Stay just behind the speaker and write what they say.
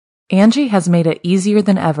Angie has made it easier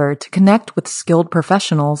than ever to connect with skilled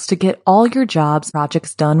professionals to get all your jobs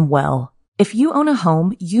projects done well. If you own a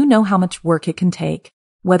home, you know how much work it can take,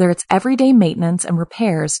 whether it's everyday maintenance and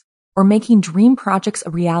repairs or making dream projects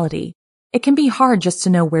a reality. It can be hard just to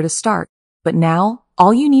know where to start, but now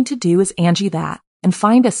all you need to do is Angie that and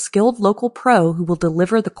find a skilled local pro who will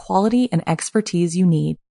deliver the quality and expertise you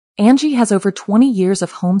need. Angie has over 20 years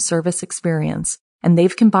of home service experience, and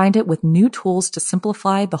they've combined it with new tools to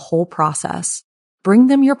simplify the whole process. Bring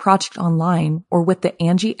them your project online or with the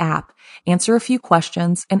Angie app, answer a few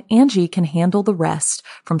questions, and Angie can handle the rest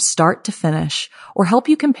from start to finish or help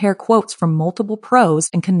you compare quotes from multiple pros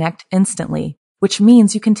and connect instantly, which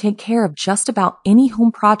means you can take care of just about any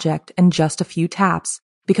home project in just a few taps.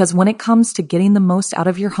 Because when it comes to getting the most out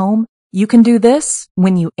of your home, you can do this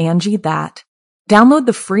when you Angie that. Download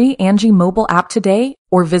the free Angie mobile app today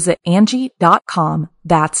or visit Angie.com.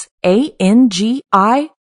 That's ANGI.com.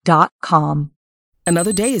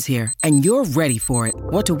 Another day is here, and you're ready for it.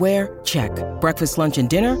 What to wear? Check. Breakfast, lunch, and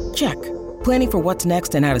dinner? Check. Planning for what's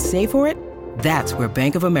next and how to save for it? That's where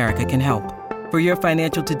Bank of America can help. For your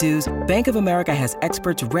financial to-dos, Bank of America has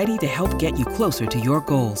experts ready to help get you closer to your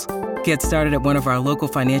goals. Get started at one of our local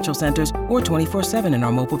financial centers or 24/7 in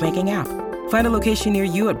our mobile banking app. Find a location near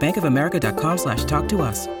you at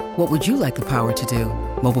bankofamerica.com/talktous. What would you like the power to do?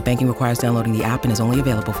 Mobile banking requires downloading the app and is only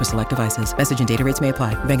available for select devices. Message and data rates may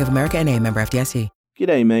apply. Bank of America N.A., member FDIC.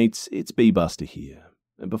 G'day mates, it's B-Buster here.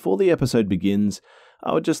 And before the episode begins,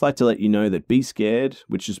 I would just like to let you know that Be Scared,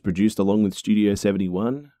 which is produced along with Studio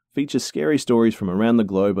 71, features scary stories from around the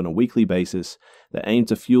globe on a weekly basis that aim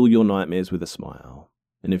to fuel your nightmares with a smile.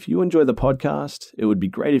 And if you enjoy the podcast, it would be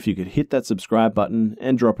great if you could hit that subscribe button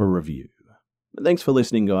and drop a review. But thanks for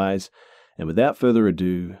listening, guys, and without further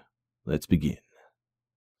ado, let's begin.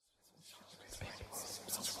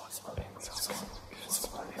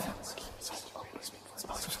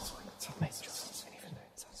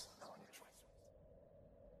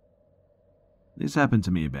 This happened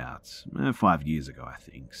to me about 5 years ago, I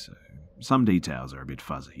think, so some details are a bit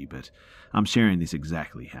fuzzy, but I'm sharing this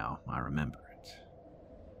exactly how I remember it.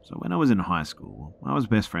 So when I was in high school, I was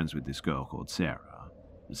best friends with this girl called Sarah.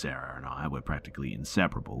 Sarah and I were practically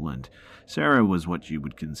inseparable, and Sarah was what you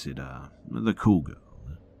would consider the cool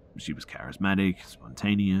girl. She was charismatic,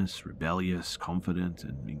 spontaneous, rebellious, confident,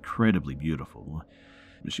 and incredibly beautiful.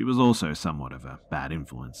 She was also somewhat of a bad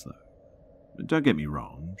influence, though. Don't get me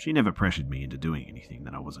wrong, she never pressured me into doing anything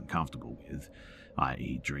that I wasn't comfortable with,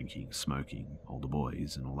 i.e. drinking, smoking, older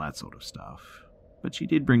boys, and all that sort of stuff. But she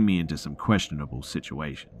did bring me into some questionable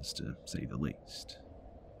situations, to say the least.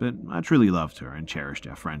 But I truly loved her and cherished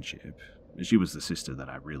our friendship. She was the sister that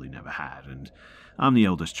I really never had, and I'm the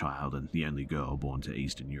eldest child and the only girl born to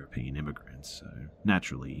Eastern European immigrants, so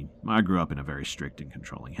naturally, I grew up in a very strict and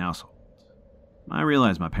controlling household. I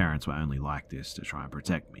realized my parents were only like this to try and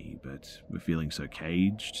protect me, but with feeling so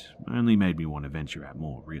caged, only made me want to venture out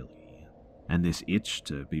more, really. And this itch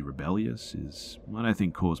to be rebellious is what I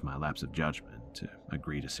think caused my lapse of judgment to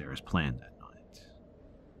agree to Sarah's plan that night.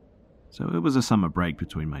 So it was a summer break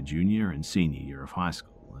between my junior and senior year of high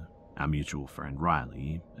school. Our mutual friend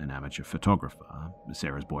Riley, an amateur photographer,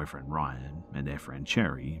 Sarah's boyfriend Ryan, and their friend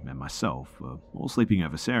Cherry, and myself were all sleeping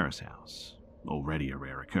over Sarah's house. Already a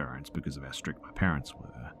rare occurrence because of how strict my parents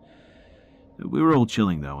were. We were all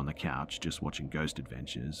chilling though on the couch, just watching Ghost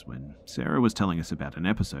Adventures, when Sarah was telling us about an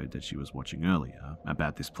episode that she was watching earlier,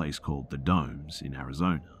 about this place called The Domes in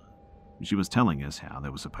Arizona. She was telling us how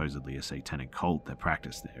there was supposedly a satanic cult that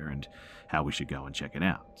practiced there, and how we should go and check it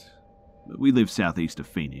out. We live southeast of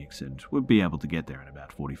Phoenix, and would be able to get there in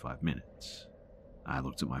about 45 minutes. I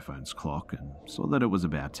looked at my phone's clock and saw that it was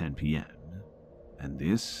about 10 p.m. And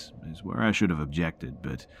this is where I should have objected,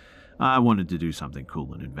 but I wanted to do something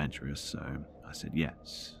cool and adventurous, so I said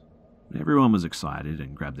yes. Everyone was excited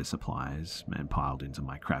and grabbed their supplies and piled into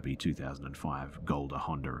my crappy 2005 Golda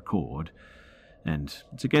Honda Accord. And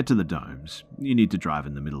to get to the Domes, you need to drive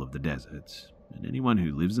in the middle of the desert, and anyone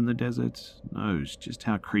who lives in the desert knows just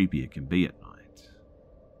how creepy it can be at night.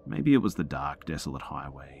 Maybe it was the dark, desolate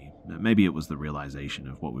highway. Maybe it was the realization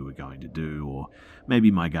of what we were going to do, or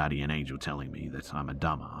maybe my guardian angel telling me that I'm a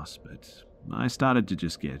dumbass, but I started to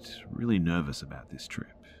just get really nervous about this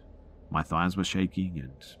trip. My thighs were shaking,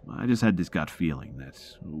 and I just had this gut feeling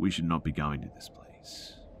that we should not be going to this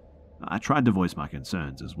place. I tried to voice my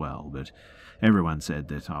concerns as well, but everyone said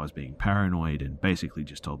that I was being paranoid and basically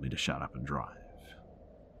just told me to shut up and drive.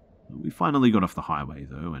 We finally got off the highway,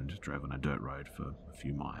 though, and drove on a dirt road for a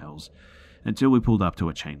few miles, until we pulled up to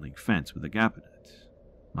a chain-link fence with a gap in it.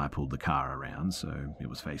 I pulled the car around so it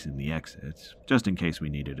was facing the exit, just in case we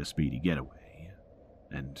needed a speedy getaway.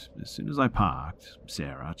 and as soon as I parked,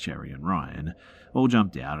 Sarah, Cherry, and Ryan all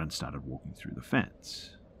jumped out and started walking through the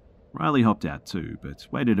fence. Riley hopped out too, but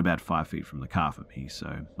waited about 5 feet from the car for me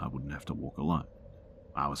so I wouldn't have to walk alone.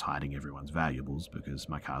 I was hiding everyone's valuables because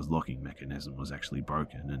my car's locking mechanism was actually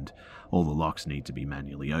broken and all the locks need to be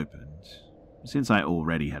manually opened. Since I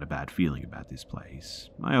already had a bad feeling about this place,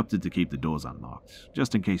 I opted to keep the doors unlocked,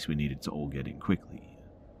 just in case we needed to all get in quickly.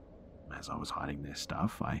 As I was hiding their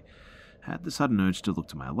stuff, I had the sudden urge to look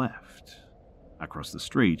to my left. Across the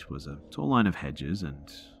street was a tall line of hedges,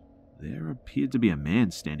 and there appeared to be a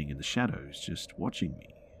man standing in the shadows, just watching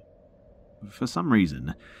me. For some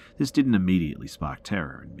reason, this didn't immediately spark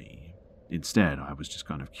terror in me. Instead, I was just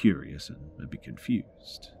kind of curious and a bit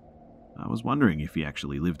confused. I was wondering if he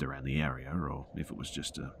actually lived around the area, or if it was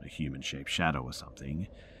just a human-shaped shadow or something.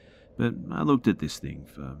 But I looked at this thing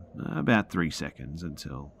for about 3 seconds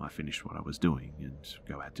until I finished what I was doing and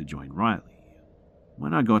go out to join Riley.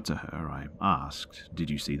 When I got to her, I asked, "Did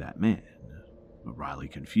you see that man?" Riley,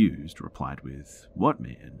 confused, replied with, "What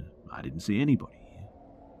man? I didn't see anybody."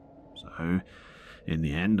 So, in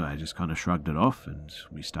the end, I just kind of shrugged it off and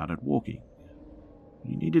we started walking.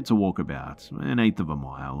 You needed to walk about 1/8 of a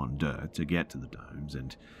mile on dirt to get to the domes,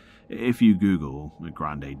 and if you Google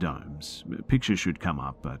Grande Domes, pictures should come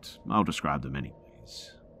up, but I'll describe them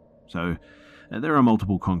anyways. So, there are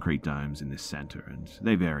multiple concrete domes in this center, and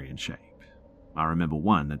they vary in shape. I remember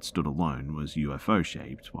one that stood alone was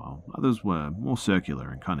UFO-shaped, while others were more circular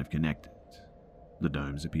and kind of connected. The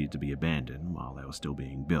domes appeared to be abandoned while they were still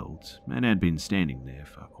being built, and had been standing there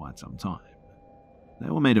for quite some time. They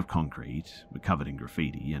were made of concrete, were covered in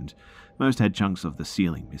graffiti, and most had chunks of the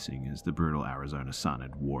ceiling missing as the brutal Arizona sun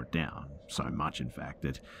had wore it down, so much in fact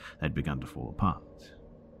that they'd begun to fall apart.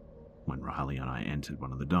 When Riley and I entered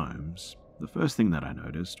one of the domes, the first thing that I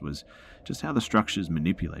noticed was just how the structures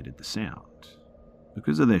manipulated the sound.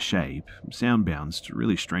 Because of their shape, sound bounced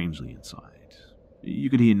really strangely inside. You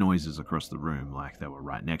could hear noises across the room like they were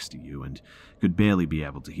right next to you and could barely be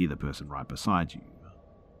able to hear the person right beside you.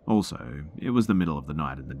 Also, it was the middle of the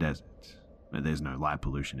night in the desert. There's no light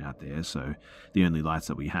pollution out there, so the only lights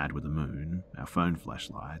that we had were the moon, our phone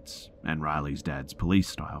flashlights, and Riley's dad's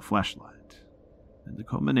police-style flashlight. And the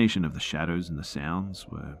combination of the shadows and the sounds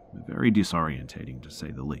were very disorientating, to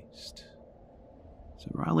say the least. So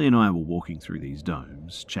Riley and I were walking through these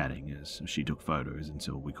domes, chatting as she took photos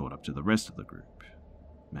until we caught up to the rest of the group.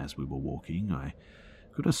 As we were walking, I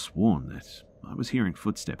could have sworn that I was hearing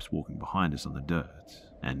footsteps walking behind us on the dirt,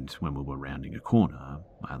 and when we were rounding a corner,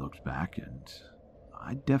 I looked back and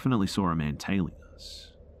I definitely saw a man tailing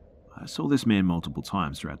us. I saw this man multiple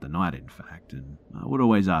times throughout the night, in fact, and I would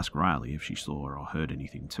always ask Riley if she saw or heard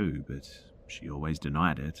anything too, but she always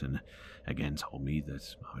denied it and again told me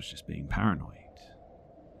that I was just being paranoid.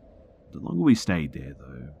 The longer we stayed there,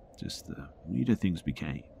 though, just the weirder things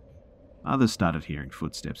became. Others started hearing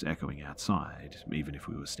footsteps echoing outside, even if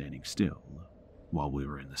we were standing still. While we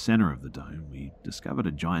were in the center of the dome, we discovered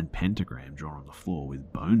a giant pentagram drawn on the floor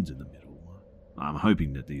with bones in the middle. I'm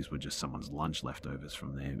hoping that these were just someone's lunch leftovers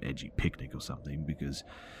from their edgy picnic or something, because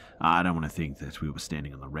I don't want to think that we were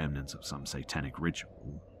standing on the remnants of some satanic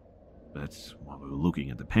ritual. But while we were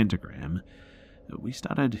looking at the pentagram, we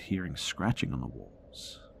started hearing scratching on the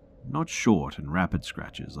walls. Not short and rapid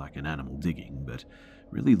scratches like an animal digging, but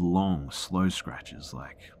really long, slow scratches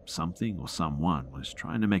like something or someone was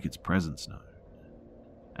trying to make its presence known.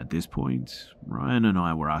 At this point, Ryan and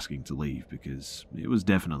I were asking to leave because it was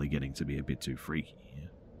definitely getting to be a bit too freaky.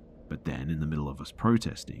 But then, in the middle of us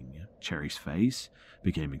protesting, Cherry's face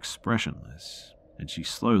became expressionless, and she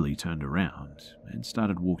slowly turned around and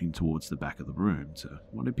started walking towards the back of the room to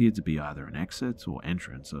what appeared to be either an exit or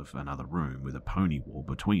entrance of another room with a pony wall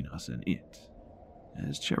between us and it.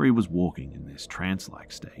 As Cherry was walking in this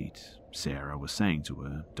trance-like state, Sarah was saying to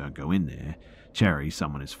her, "Don't go in there. Cherry,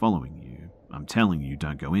 someone is following you. I'm telling you,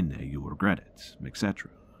 don't go in there, you'll regret it," etc.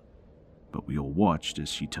 But we all watched as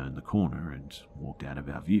she turned the corner and walked out of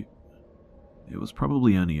our view. It was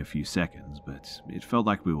probably only a few seconds, but it felt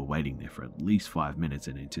like we were waiting there for at least 5 minutes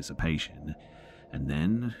in anticipation, and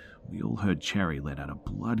then we all heard Cherry let out a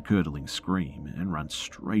blood-curdling scream and run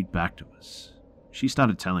straight back to us. She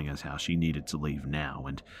started telling us how she needed to leave now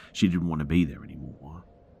and she didn't want to be there anymore.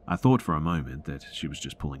 I thought for a moment that she was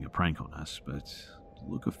just pulling a prank on us, but the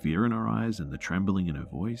look of fear in her eyes and the trembling in her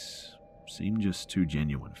voice seemed just too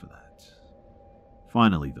genuine for that.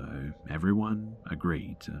 Finally, though, everyone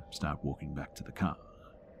agreed to start walking back to the car.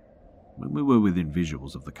 When we were within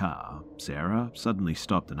visuals of the car, Sarah suddenly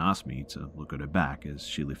stopped and asked me to look at her back as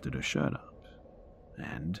she lifted her shirt up.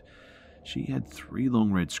 And she had 3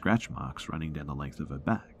 long red scratch marks running down the length of her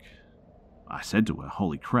back. I said to her,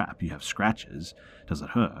 "Holy crap, you have scratches. Does it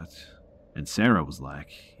hurt?" And Sarah was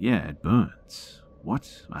like, "Yeah, it burns."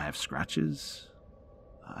 "What? I have scratches?"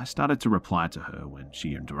 I started to reply to her when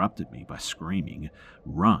she interrupted me by screaming,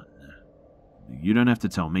 "Run." You don't have to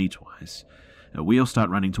tell me twice. We all start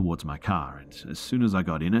running towards my car, and as soon as I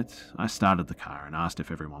got in it, I started the car and asked if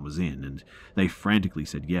everyone was in, and they frantically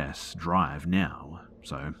said yes, drive now.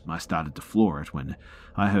 So I started to floor it when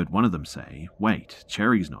I heard one of them say, "Wait,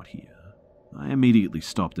 Cherry's not here." I immediately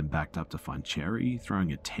stopped and backed up to find Cherry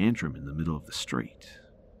throwing a tantrum in the middle of the street.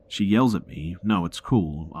 She yells at me, "No, it's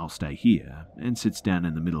cool, I'll stay here," and sits down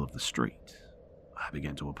in the middle of the street. I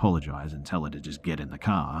began to apologize and tell her to just get in the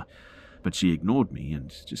car, but she ignored me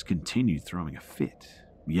and just continued throwing a fit,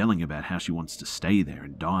 yelling about how she wants to stay there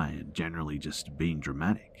and die and generally just being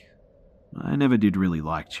dramatic. I never did really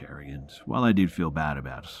like Cherry, and while I did feel bad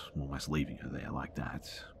about almost leaving her there like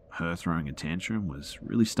that, her throwing a tantrum was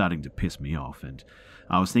really starting to piss me off, and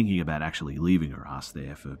I was thinking about actually leaving her ass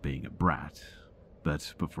there for being a brat.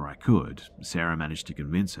 But before I could, Sarah managed to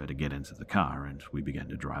convince her to get into the car and we began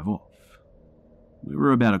to drive off. We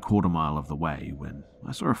were about a quarter mile of the way when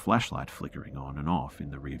I saw a flashlight flickering on and off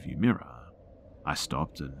in the rearview mirror. I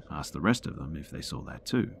stopped and asked the rest of them if they saw that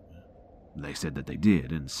too. They said that they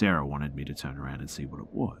did, and Sarah wanted me to turn around and see what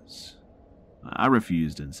it was. I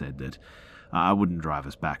refused and said that I wouldn't drive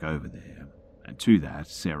us back over there, and to that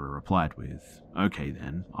Sarah replied with, "Okay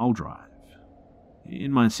then, I'll drive."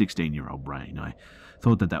 In my 16-year-old brain, I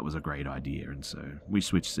thought that that was a great idea, and so we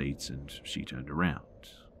switched seats and she turned around.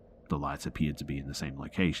 The lights appeared to be in the same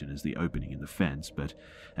location as the opening in the fence, but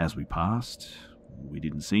as we passed, we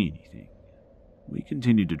didn't see anything. We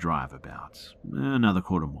continued to drive about another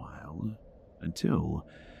quarter mile until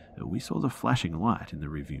we saw the flashing light in the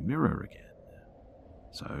rearview mirror again.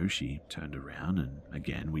 So she turned around and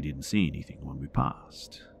again we didn't see anything when we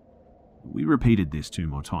passed. We repeated this 2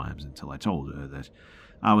 more times until I told her that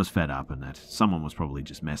I was fed up and that someone was probably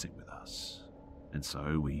just messing with us. And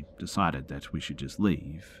so we decided that we should just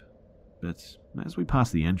leave. But as we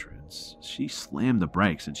passed the entrance, she slammed the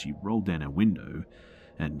brakes and she rolled down her window,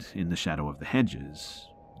 and in the shadow of the hedges,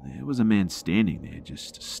 there was a man standing there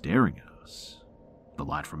just staring at us. The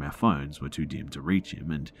light from our phones were too dim to reach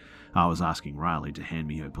him, and I was asking Riley to hand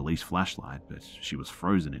me her police flashlight, but she was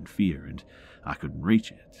frozen in fear and I couldn't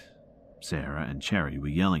reach it. Sarah and Cherry were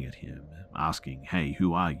yelling at him, asking, "Hey,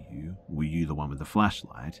 who are you? Were you the one with the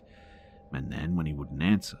flashlight?" And then, when he wouldn't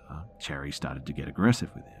answer, Cherry started to get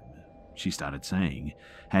aggressive with him. She started saying,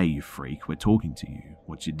 "Hey, you freak, we're talking to you.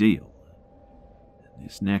 What's your deal?" And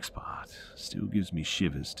this next part still gives me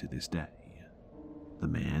shivers to this day. The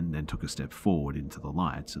man then took a step forward into the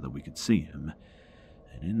light so that we could see him,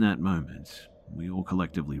 and in that moment, we all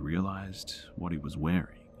collectively realized what he was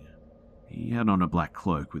wearing. He had on a black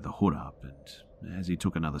cloak with the hood up, and as he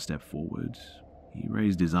took another step forward, he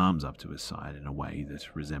raised his arms up to his side in a way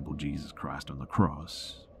that resembled Jesus Christ on the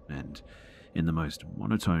cross, and in the most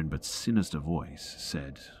monotone but sinister voice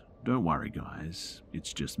said, "Don't worry guys,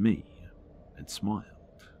 it's just me," and smiled.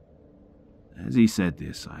 As he said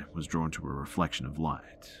this, I was drawn to a reflection of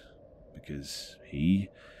light, because he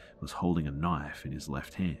was holding a knife in his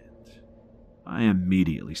left hand. I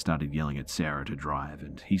immediately started yelling at Sarah to drive,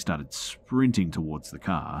 and he started sprinting towards the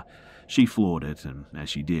car. She floored it, and as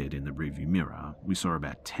she did, in the rearview mirror, we saw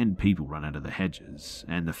about 10 people run out of the hedges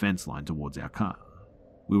and the fence line towards our car.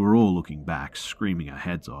 We were all looking back, screaming our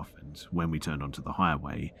heads off, and when we turned onto the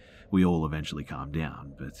highway, we all eventually calmed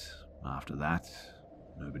down, but after that,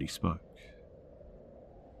 nobody spoke.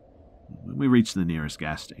 When we reached the nearest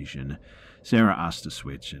gas station, Sarah asked to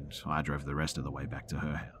switch, and I drove the rest of the way back to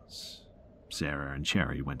her house. Sarah and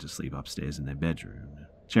Cherry went to sleep upstairs in their bedroom.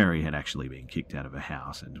 Cherry had actually been kicked out of her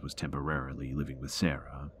house and was temporarily living with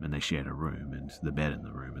Sarah, and they shared a room and the bed in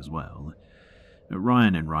the room as well.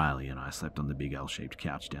 Ryan and Riley and I slept on the big L-shaped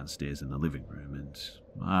couch downstairs in the living room, and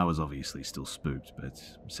I was obviously still spooked,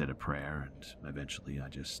 but said a prayer, and eventually I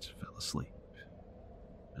just fell asleep.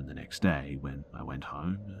 And the next day, when I went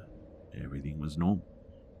home, everything was normal.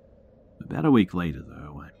 About a week later,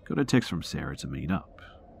 though, I got a text from Sarah to meet up.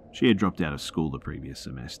 She had dropped out of school the previous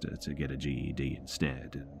semester to get a GED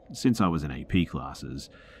instead, and since I was in AP classes,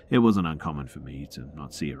 it wasn't uncommon for me to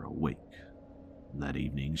not see her all week. That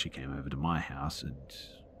evening, she came over to my house, and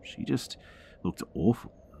she just looked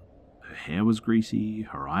awful. Her hair was greasy,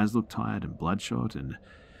 her eyes looked tired and bloodshot, and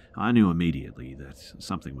I knew immediately that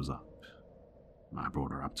something was up. I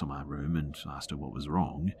brought her up to my room and asked her what was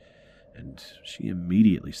wrong, and she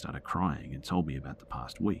immediately started crying and told me about the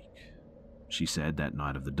past week. She said that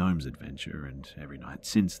night of the Domes adventure, and every night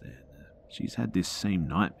since then, she's had this same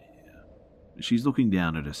nightmare. She's looking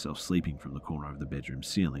down at herself sleeping from the corner of the bedroom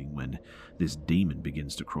ceiling when this demon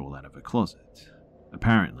begins to crawl out of her closet.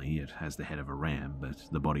 Apparently, it has the head of a ram, but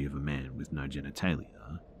the body of a man with no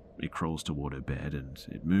genitalia. It crawls toward her bed and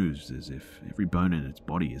it moves as if every bone in its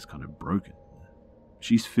body is kind of broken.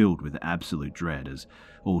 She's filled with absolute dread as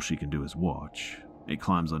all she can do is watch. It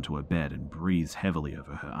climbs onto her bed and breathes heavily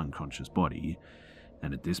over her unconscious body,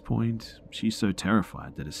 and at this point, she's so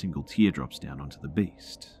terrified that a single tear drops down onto the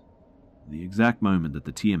beast. The exact moment that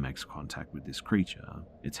the tear makes contact with this creature,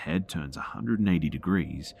 its head turns 180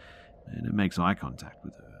 degrees and it makes eye contact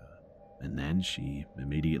with her. And then she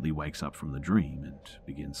immediately wakes up from the dream and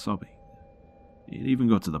begins sobbing. It even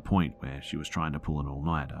got to the point where she was trying to pull an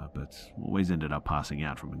all-nighter, but always ended up passing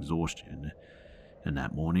out from exhaustion. And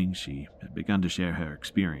that morning, she had begun to share her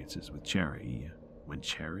experiences with Cherry, when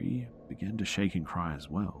Cherry began to shake and cry as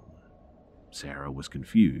well. Sarah was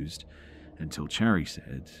confused until Cherry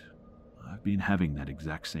said, "I've been having that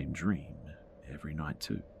exact same dream every night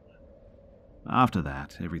too." After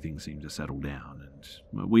that, everything seemed to settle down,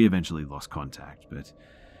 and we eventually lost contact, but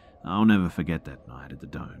I'll never forget that night at the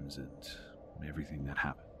Domes and everything that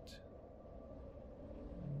happened.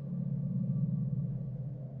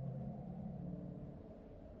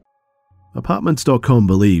 Apartments.com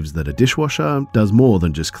believes that a dishwasher does more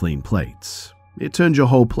than just clean plates. It turns your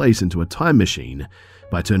whole place into a time machine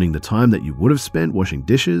by turning the time that you would have spent washing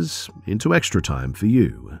dishes into extra time for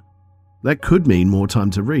you. That could mean more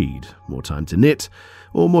time to read, more time to knit,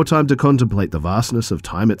 or more time to contemplate the vastness of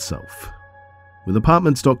time itself. With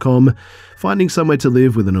Apartments.com, finding somewhere to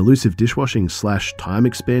live with an elusive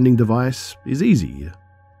dishwashing/time-expanding device is easy.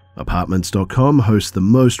 Apartments.com hosts the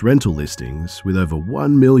most rental listings with over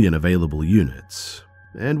 1 million available units.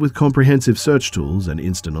 And with comprehensive search tools and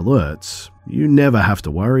instant alerts, you never have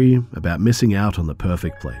to worry about missing out on the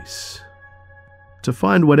perfect place. To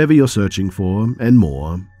find whatever you're searching for and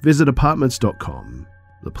more, visit Apartments.com,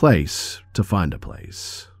 the place to find a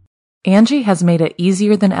place. Angie has made it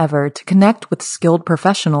easier than ever to connect with skilled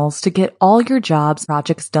professionals to get all your jobs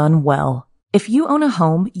projects done well. If you own a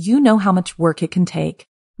home, you know how much work it can take,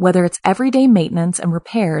 whether it's everyday maintenance and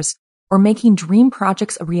repairs or making dream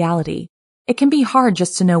projects a reality. It can be hard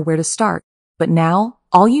just to know where to start, but now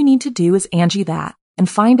all you need to do is Angie that and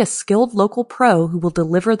find a skilled local pro who will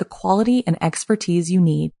deliver the quality and expertise you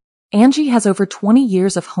need. Angie has over 20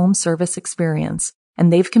 years of home service experience,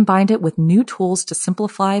 and they've combined it with new tools to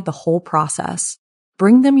simplify the whole process.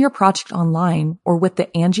 Bring them your project online or with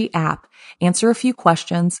the Angie app, answer a few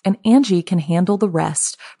questions, and Angie can handle the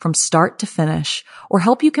rest from start to finish, or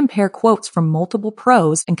help you compare quotes from multiple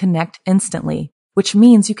pros and connect instantly, which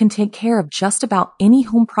means you can take care of just about any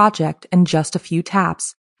home project in just a few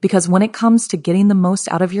taps. Because when it comes to getting the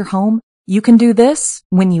most out of your home, you can do this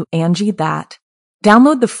when you Angie that.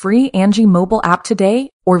 Download the free Angie mobile app today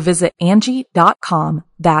or visit Angie.com.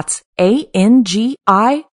 That's ANGI.com.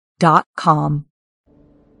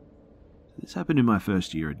 This happened in my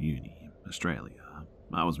first year at uni, Australia.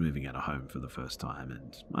 I was moving out of home for the first time,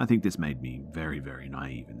 and I think this made me very, very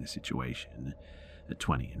naive in this situation, at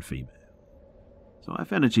 20 and female. So I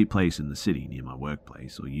found a cheap place in the city near my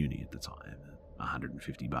workplace or uni at the time.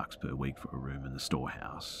 $150 per week for a room in the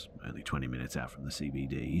storehouse, only 20 minutes out from the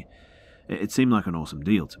CBD. It seemed like an awesome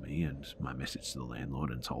deal to me, and I messaged the landlord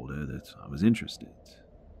and told her that I was interested.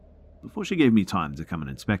 Before she gave me time to come and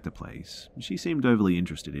inspect the place, she seemed overly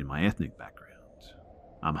interested in my ethnic background.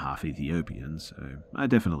 I'm half Ethiopian, so I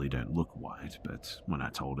definitely don't look white, but when I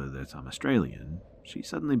told her that I'm Australian, she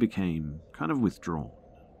suddenly became kind of withdrawn.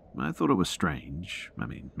 I thought it was strange. I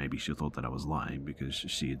mean, maybe she thought that I was lying because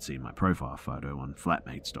she had seen my profile photo on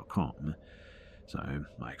flatmates.com. So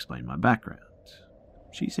I explained my background.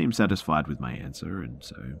 She seemed satisfied with my answer, and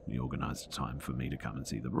so we organised a time for me to come and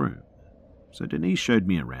see the room. So Denise showed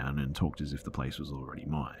me around and talked as if the place was already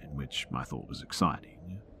mine, which I thought was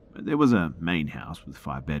exciting. There was a main house with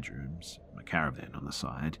 5 bedrooms, a caravan on the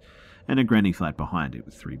side, and a granny flat behind it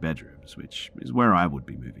with 3 bedrooms, which is where I would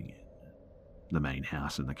be moving in. The main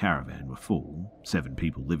house and the caravan were full, 7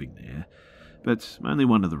 people living there, but only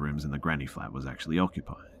one of the rooms in the granny flat was actually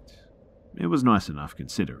occupied. It was nice enough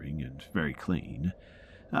considering, and very clean.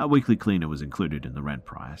 A weekly cleaner was included in the rent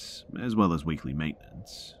price, as well as weekly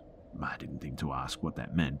maintenance. I didn't think to ask what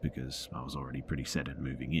that meant because I was already pretty set on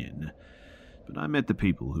moving in, but I met the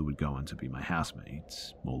people who would go on to be my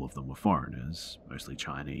housemates. All of them were foreigners, mostly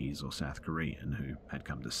Chinese or South Korean, who had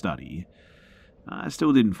come to study. I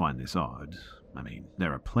still didn't find this odd. I mean,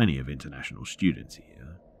 there are plenty of international students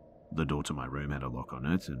here. The door to my room had a lock on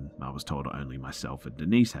it, and I was told only myself and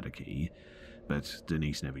Denise had a key, but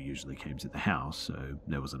Denise never usually came to the house, so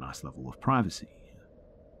there was a nice level of privacy.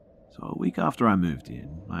 So a week after I moved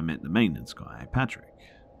in, I met the maintenance guy, Patrick.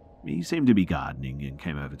 He seemed to be gardening and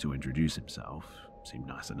came over to introduce himself. Seemed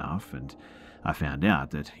nice enough, and I found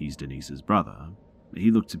out that he's Denise's brother.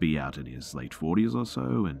 He looked to be out in his late 40s or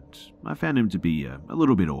so, and I found him to be a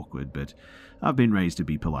little bit awkward, but I've been raised to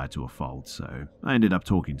be polite to a fault, so I ended up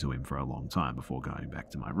talking to him for a long time before going back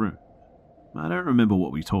to my room. I don't remember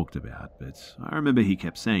what we talked about, but I remember he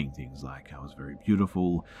kept saying things like I was very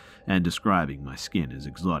beautiful and describing my skin as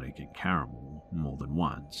exotic and caramel more than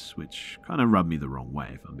once, which kind of rubbed me the wrong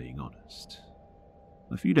way if I'm being honest.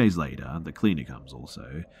 A few days later, the cleaner comes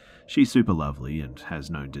also. She's super lovely and has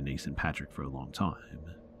known Denise and Patrick for a long time.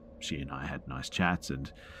 She and I had nice chats,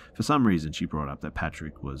 and for some reason she brought up that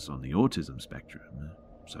Patrick was on the autism spectrum.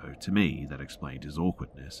 So to me, that explained his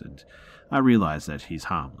awkwardness, and I realized that he's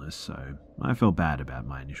harmless, so I felt bad about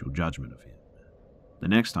my initial judgment of him. The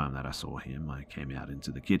next time that I saw him, I came out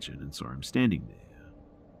into the kitchen and saw him standing there.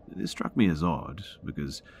 This struck me as odd,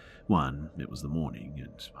 because 1, it was the morning,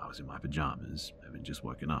 and I was in my pajamas, having just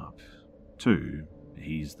woken up. 2,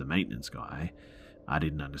 he's the maintenance guy. I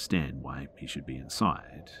didn't understand why he should be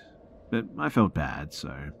inside. But I felt bad,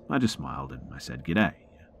 so I just smiled and I said g'day.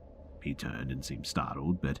 He turned and seemed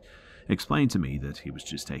startled, but explained to me that he was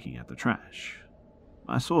just taking out the trash.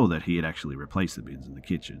 I saw that he had actually replaced the bins in the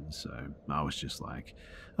kitchen, so I was just like,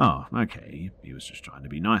 oh, okay, he was just trying to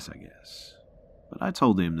be nice, I guess. But I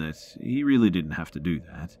told him that he really didn't have to do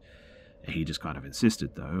that. He just kind of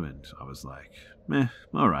insisted, though, and I was like,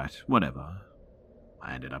 alright, whatever.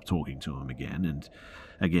 I ended up talking to him again, and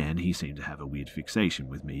again he seemed to have a weird fixation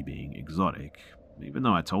with me being exotic, even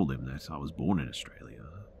though I told him that I was born in Australia.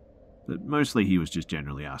 But mostly he was just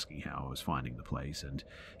generally asking how I was finding the place, and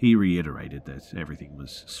he reiterated that everything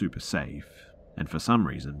was super safe, and for some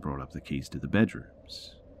reason brought up the keys to the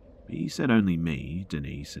bedrooms. He said only me,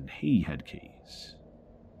 Denise, and he had keys.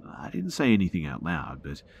 I didn't say anything out loud,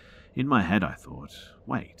 but in my head I thought,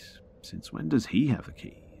 wait, since when does he have a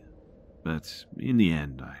key? But in the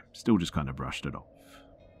end, I still just kind of brushed it off.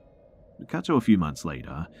 Cut to a few months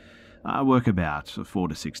later, I work about 4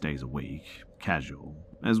 to 6 days a week, casual,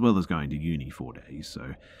 as well as going to uni 4 days,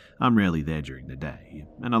 so I'm rarely there during the day,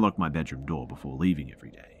 and I lock my bedroom door before leaving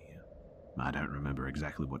every day. I don't remember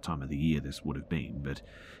exactly what time of the year this would have been, but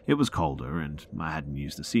it was colder and I hadn't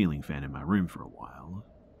used the ceiling fan in my room for a while.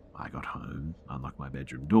 I got home, unlocked my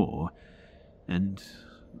bedroom door, and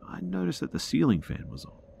I noticed that the ceiling fan was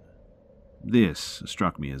on. This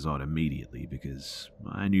struck me as odd immediately because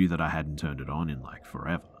I knew that I hadn't turned it on in like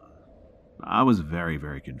forever. I was very,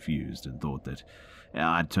 very confused and thought that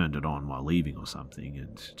I'd turned it on while leaving or something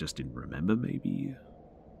and just didn't remember maybe.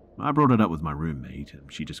 I brought it up with my roommate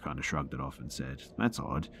and she just kind of shrugged it off and said, that's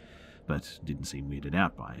odd, but didn't seem weirded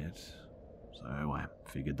out by it. So I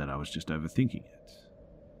figured that I was just overthinking it.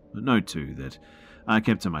 But note too that I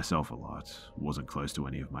kept to myself a lot, wasn't close to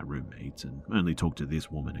any of my roommates, and only talked to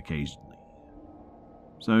this woman occasionally.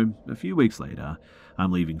 So, a few weeks later,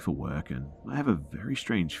 I'm leaving for work and I have a very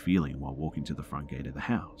strange feeling while walking to the front gate of the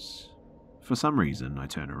house. For some reason, I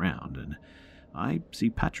turn around and I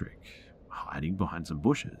see Patrick hiding behind some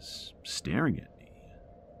bushes, staring at me.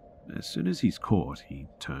 As soon as he's caught, he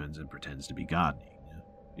turns and pretends to be gardening.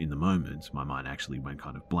 In the moment, my mind actually went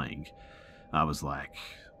kind of blank. I was like,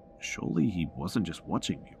 surely he wasn't just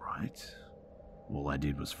watching me, right? All I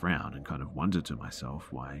did was frown and kind of wonder to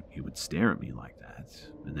myself why he would stare at me like that,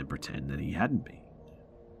 and then pretend that he hadn't been.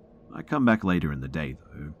 I come back later in the day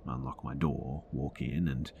though, unlock my door, walk in,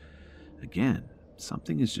 and again,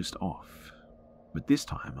 something is just off. But this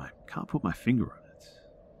time, I can't put my finger on it.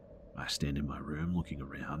 I stand in my room looking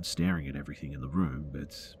around, staring at everything in the room,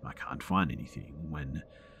 but I can't find anything when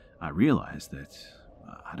I realize that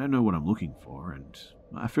I don't know what I'm looking for, and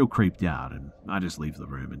I feel creeped out, and I just leave the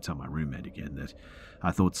room and tell my roommate again that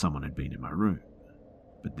I thought someone had been in my room.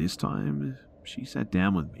 But this time, she sat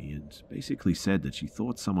down with me and basically said that she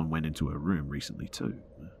thought someone went into her room recently too.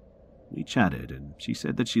 We chatted, and she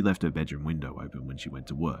said that she left her bedroom window open when she went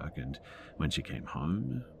to work, and when she came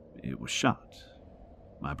home, it was shut.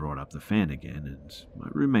 I brought up the fan again, and my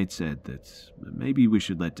roommate said that maybe we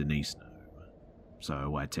should let Denise know.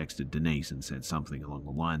 So I texted Denise and said something along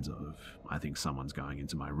the lines of, I think someone's going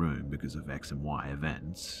into my room because of X and Y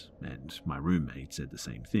events, and my roommate said the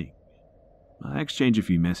same thing. I exchanged a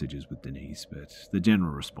few messages with Denise, but the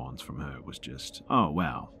general response from her was just, oh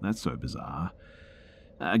wow, that's so bizarre.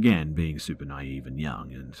 Again, being super naive and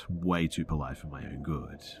young and way too polite for my own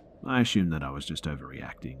good, I assumed that I was just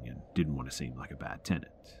overreacting and didn't want to seem like a bad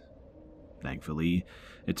tenant. Thankfully,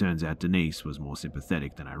 it turns out Denise was more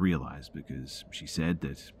sympathetic than I realized because she said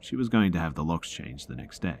that she was going to have the locks changed the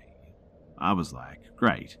next day. I was like,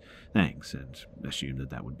 great, thanks, and assumed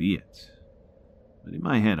that would be it. But in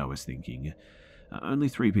my head I was thinking, only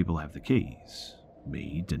 3 people have the keys.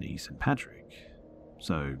 Me, Denise, and Patrick.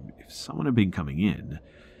 So if someone had been coming in,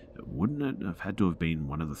 wouldn't it have had to have been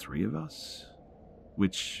one of the 3 of us?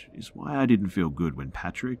 Which is why I didn't feel good when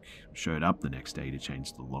Patrick showed up the next day to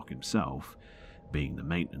change the lock himself, being the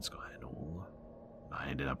maintenance guy and all. I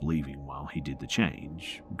ended up leaving while he did the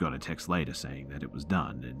change, got a text later saying that it was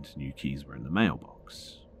done and new keys were in the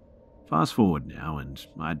mailbox. Fast forward now, and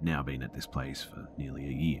I'd now been at this place for nearly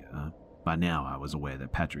a year. By now I was aware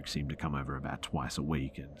that Patrick seemed to come over about twice a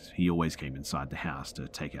week, and he always came inside the house to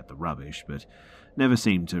take out the rubbish, but never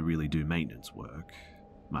seemed to really do maintenance work.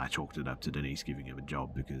 I chalked it up to Denise giving him a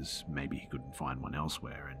job because maybe he couldn't find one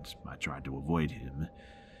elsewhere, and I tried to avoid him.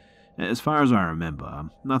 As far as I remember,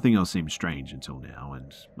 nothing else seemed strange until now,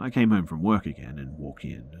 and I came home from work again and walked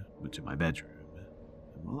in to my bedroom.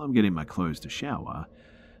 And while I'm getting my clothes to shower,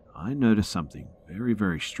 I noticed something very,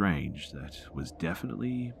 very strange that was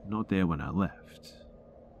definitely not there when I left.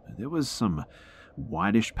 There was some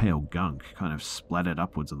whitish pale gunk kind of splattered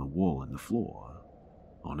upwards on the wall and the floor.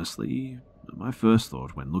 Honestly, my first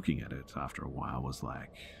thought when looking at it after a while was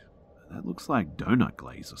like, that looks like donut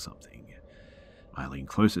glaze or something. I leaned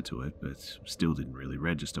closer to it, but still didn't really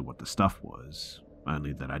register what the stuff was,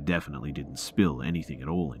 only that I definitely didn't spill anything at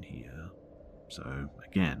all in here. So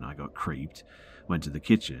again, I got creeped, went to the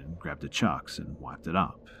kitchen, grabbed the chucks and wiped it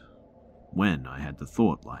up. When I had the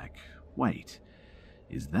thought like, wait,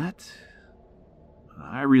 is that...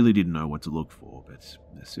 I really didn't know what to look for, but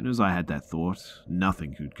as soon as I had that thought,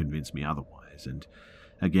 nothing could convince me otherwise, and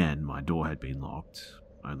again, my door had been locked.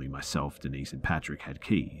 Only myself, Denise, and Patrick had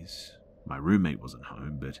keys. My roommate wasn't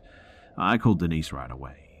home, but I called Denise right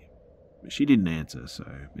away. She didn't answer, so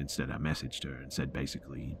instead I messaged her and said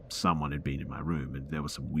basically someone had been in my room and there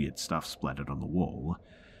was some weird stuff splattered on the wall.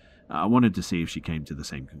 I wanted to see if she came to the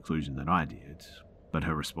same conclusion that I did, but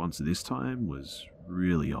her response this time was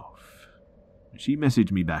really off. She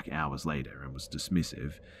messaged me back hours later and was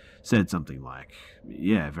dismissive, said something like,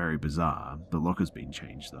 yeah, very bizarre, the locker's been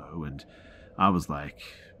changed though, and I was like,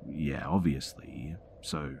 yeah, obviously,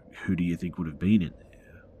 so who do you think would have been in there?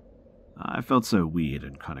 I felt so weird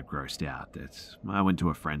and kind of grossed out that I went to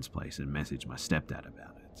a friend's place and messaged my stepdad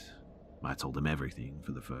about it. I told him everything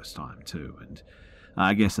for the first time too, and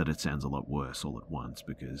I guess that it sounds a lot worse all at once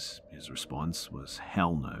because his response was,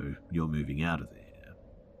 hell no, you're moving out of there.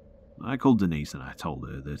 I called Denise and I told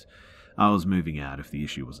her that I was moving out if the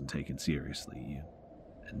issue wasn't taken seriously.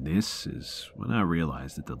 And this is when I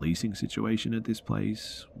realized that the leasing situation at this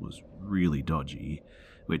place was really dodgy,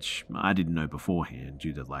 which I didn't know beforehand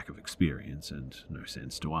due to lack of experience and no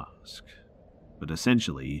sense to ask. But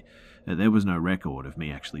essentially, there was no record of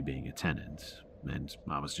me actually being a tenant, and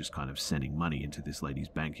I was just kind of sending money into this lady's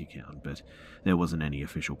bank account, but there wasn't any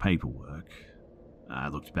official paperwork. I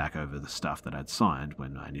looked back over the stuff that I'd signed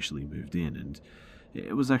when I initially moved in, and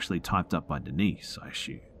it was actually typed up by Denise, I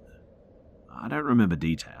assume. I don't remember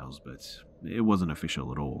details, but it wasn't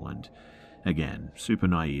official at all, and again, super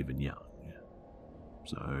naive and young.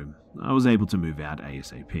 So I was able to move out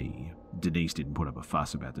ASAP. Denise didn't put up a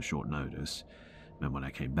fuss about the short notice, and when I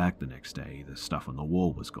came back the next day, the stuff on the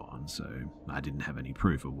wall was gone, so I didn't have any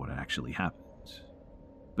proof of what had actually happened.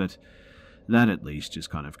 But that at least just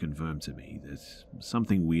kind of confirmed to me that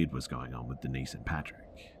something weird was going on with Denise and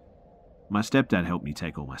Patrick. My stepdad helped me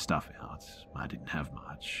take all my stuff out. I didn't have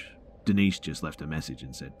much. Denise just left a message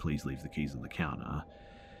and said please leave the keys on the counter,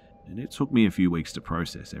 and it took me a few weeks to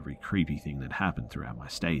process every creepy thing that happened throughout my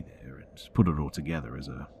stay there and put it all together as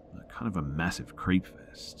a kind of a massive creep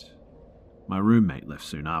fest. My roommate left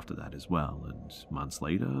soon after that as well, and months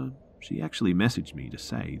later, she actually messaged me to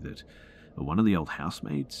say that one of the old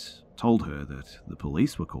housemates told her that the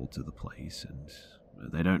police were called to the place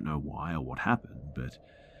and they don't know why or what happened, but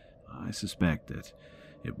I suspect that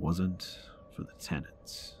it wasn't for the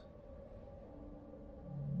tenants.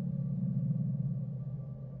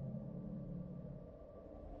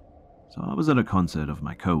 So I was at a concert of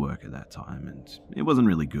my co-worker that time, and it wasn't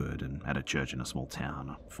really good, and at a church in a small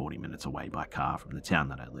town 40 minutes away by car from the town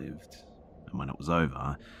that I lived. And when it was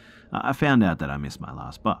over, I found out that I missed my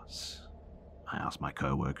last bus. I asked my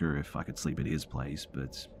co-worker if I could sleep at his place,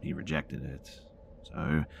 but he rejected it.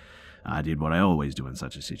 So I did what I always do in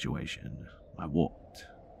such a situation. I walked.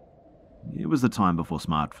 It was the time before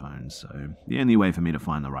smartphones, so the only way for me to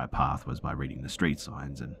find the right path was by reading the street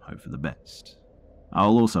signs and hope for the best.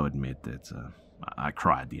 I'll also admit that I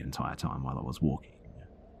cried the entire time while I was walking.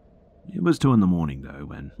 It was 2 a.m. though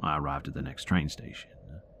when I arrived at the next train station.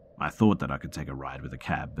 I thought that I could take a ride with a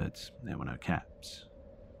cab, but there were no cabs.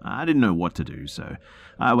 I didn't know what to do, so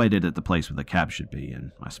I waited at the place where the cab should be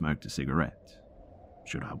and I smoked a cigarette.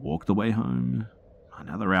 Should I walk the way home?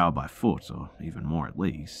 Another hour by foot, or even more at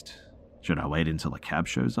least. Should I wait until a cab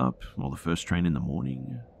shows up, or the first train in the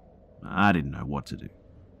morning? I didn't know what to do.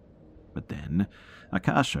 But then, a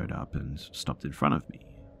car showed up and stopped in front of me.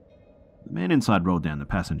 The man inside rolled down the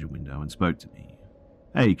passenger window and spoke to me.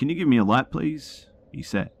 "Hey, can you give me a light, please?" he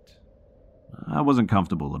said. I wasn't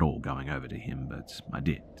comfortable at all going over to him, but I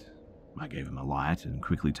did. I gave him a light and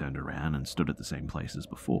quickly turned around and stood at the same place as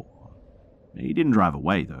before. He didn't drive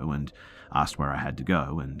away, though, and asked where I had to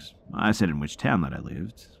go, and I said in which town that I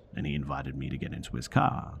lived, and he invited me to get into his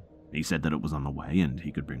car. He said that it was on the way and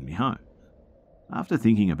he could bring me home. After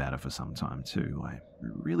thinking about it for some time, too, I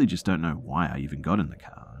really just don't know why I even got in the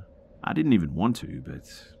car. I didn't even want to, but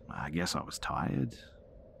I guess I was tired.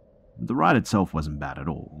 The ride itself wasn't bad at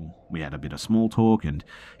all. We had a bit of small talk, and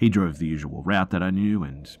he drove the usual route that I knew,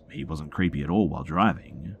 and he wasn't creepy at all while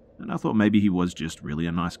driving. And I thought maybe he was just really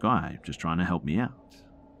a nice guy, just trying to help me out.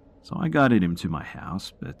 So I guided him to my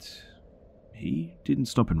house, but he didn't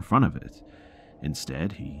stop in front of it.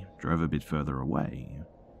 Instead, he drove a bit further away.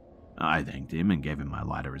 I thanked him and gave him my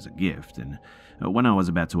lighter as a gift, and when I was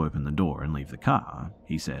about to open the door and leave the car,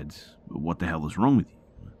 he said, "What the hell is wrong with you?"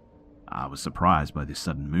 I was surprised by this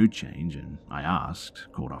sudden mood change, and I asked,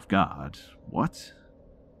 caught off guard, "What?"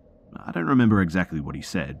 I don't remember exactly what he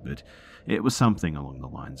said, but it was something along the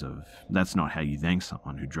lines of, "That's not how you thank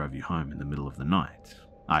someone who drove you home in the middle of the night.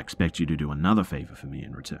 I expect you to do another favor for me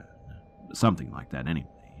in return." Something like that anyway.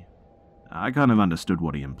 I kind of understood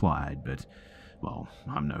what he implied, but, well,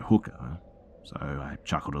 I'm no hooker. So I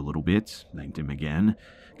chuckled a little bit, thanked him again,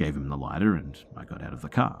 gave him the lighter, and I got out of the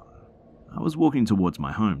car. I was walking towards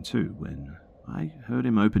my home too, when I heard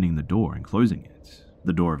him opening the door and closing it.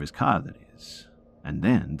 The door of his car, that is. And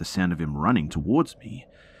then the sound of him running towards me.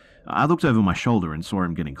 I looked over my shoulder and saw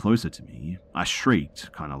him getting closer to me. I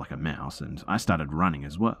shrieked, kind of like a mouse, and I started running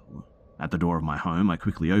as well. At the door of my home, I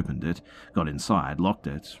quickly opened it, got inside, locked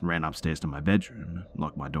it, ran upstairs to my bedroom,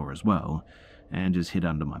 locked my door as well, and just hid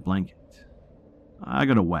under my blanket. I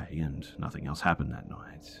got away, and nothing else happened that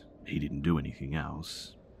night. He didn't do anything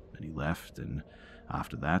else, and he left, and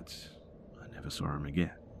after that, I never saw him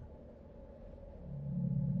again.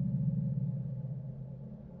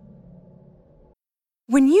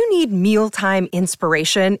 When you need mealtime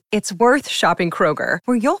inspiration, it's worth shopping Kroger,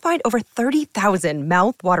 where you'll find over 30,000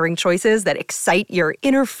 mouth-watering choices that excite your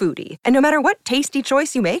inner foodie. And no matter what tasty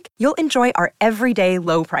choice you make, you'll enjoy our everyday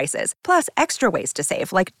low prices, plus extra ways to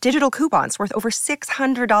save, like digital coupons worth over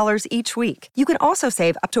 $600 each week. You can also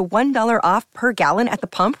save up to $1 off per gallon at the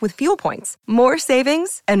pump with fuel points. More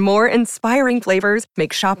savings and more inspiring flavors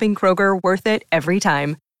make shopping Kroger worth it every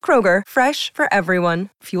time. Kroger, fresh for everyone.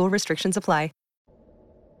 Fuel restrictions apply.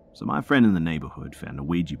 So my friend in the neighborhood found a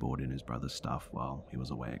Ouija board in his brother's stuff while he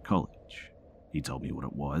was away at college. He told me what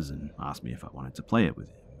it was and asked me if I wanted to play it with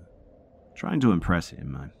him. Trying to impress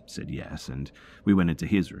him, I said yes, and we went into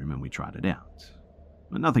his room and we tried it out.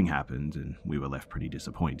 But nothing happened, and we were left pretty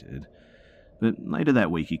disappointed. But later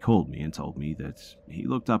that week he called me and told me that he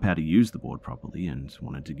looked up how to use the board properly and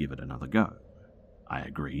wanted to give it another go. I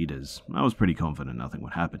agreed, as I was pretty confident nothing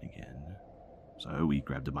would happen again. So we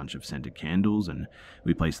grabbed a bunch of scented candles and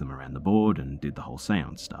we placed them around the board and did the whole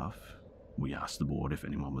seance stuff. We asked the board if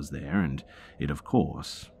anyone was there, and it, of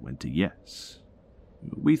course, went to yes.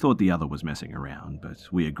 We thought the other was messing around, but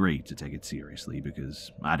we agreed to take it seriously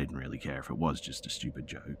because I didn't really care if it was just a stupid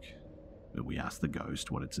joke. But we asked the ghost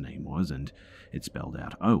what its name was, and it spelled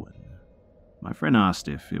out Owen. My friend asked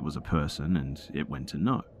if it was a person, and it went to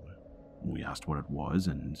no. We asked what it was,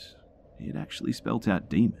 and it actually spelled out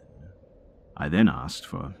demon. I then asked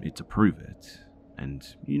for it to prove it, and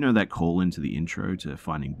you know that call into the intro to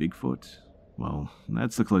Finding Bigfoot? Well,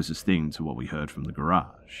 that's the closest thing to what we heard from the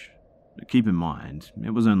garage. But keep in mind,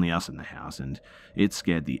 it was only us in the house, and it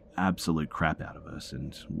scared the absolute crap out of us,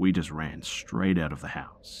 and we just ran straight out of the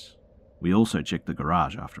house. We also checked the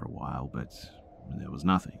garage after a while, but there was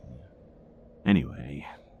nothing. Anyway,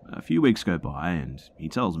 a few weeks go by, and he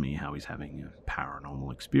tells me how he's having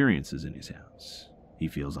paranormal experiences in his house. He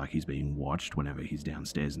feels like he's being watched whenever he's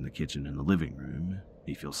downstairs in the kitchen and the living room.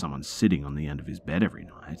 He feels someone sitting on the end of his bed every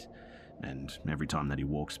night. And every time that he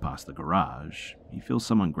walks past the garage, he feels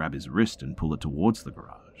someone grab his wrist and pull it towards the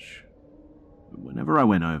garage. Whenever I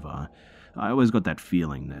went over, I always got that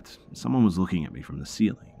feeling that someone was looking at me from the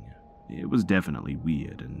ceiling. It was definitely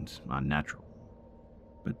weird and unnatural.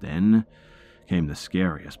 But then came the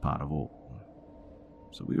scariest part of all.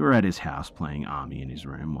 So we were at his house playing Army in his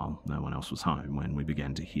room while no one else was home when we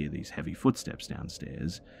began to hear these heavy footsteps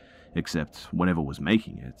downstairs, except whatever was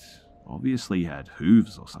making it obviously had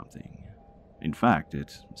hooves or something. In fact,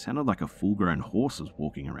 it sounded like a full-grown horse was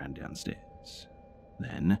walking around downstairs.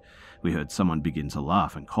 Then, we heard someone begin to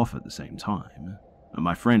laugh and cough at the same time.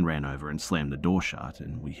 My friend ran over and slammed the door shut,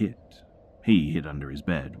 and we hid. He hid under his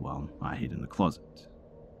bed while I hid in the closet.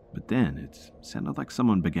 But then it sounded like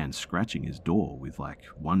someone began scratching his door with like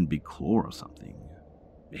one big claw or something.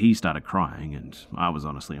 He started crying, and I was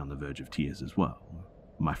honestly on the verge of tears as well.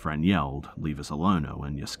 My friend yelled, "Leave us alone,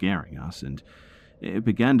 Owen, you're scaring us," and it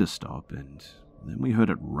began to stop, and then we heard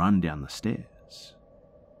it run down the stairs.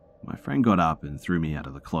 My friend got up and threw me out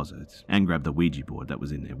of the closet and grabbed the Ouija board that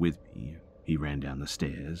was in there with me. He ran down the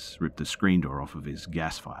stairs, ripped the screen door off of his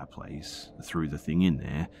gas fireplace, threw the thing in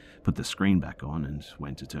there, put the screen back on, and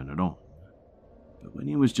went to turn it on. But when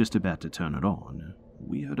he was just about to turn it on,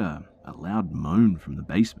 we heard a loud moan from the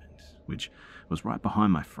basement, which was right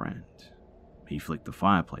behind my friend. He flicked the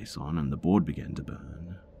fireplace on and the board began to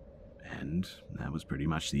burn. And that was pretty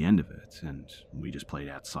much the end of it, and we just played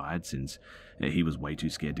outside since he was way too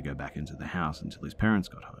scared to go back into the house until his parents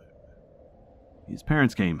got home. His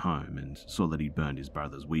parents came home and saw that he'd burned his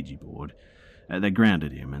brother's Ouija board. They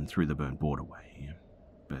grounded him and threw the burnt board away.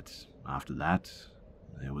 But after that,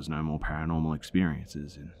 there was no more paranormal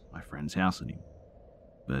experiences in my friend's house anymore.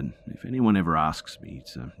 But if anyone ever asks me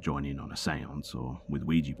to join in on a seance or with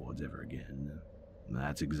Ouija boards ever again,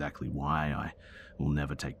 that's exactly why I will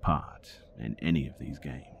never take part in any of these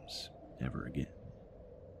games ever again.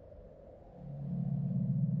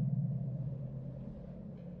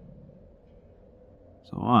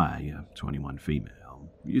 So I, a 21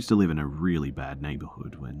 female, used to live in a really bad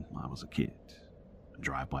neighborhood when I was a kid.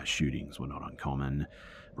 Drive-by shootings were not uncommon.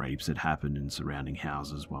 Rapes had happened in surrounding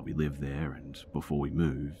houses while we lived there, and before we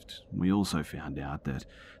moved, we also found out that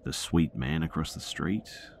the sweet man across the street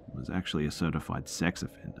was actually a certified sex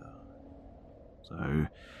offender. So,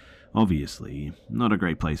 obviously, not a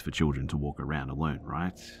great place for children to walk around alone,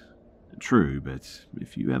 right? True, but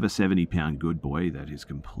if you have a 70-pound good boy that is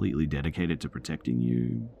completely dedicated to protecting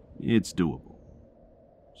you, it's doable.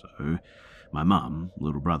 So, my mum,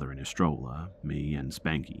 little brother in a stroller, me and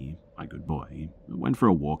Spanky, my good boy, went for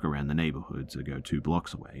a walk around the neighborhood to go 2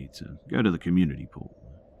 blocks away to go to the community pool.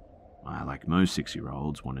 I, like most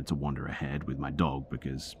 6-year-olds, wanted to wander ahead with my dog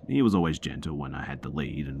because he was always gentle when I had the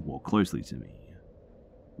lead and walked closely to me.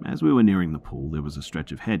 As we were nearing the pool, there was a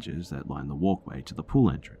stretch of hedges that lined the walkway to the pool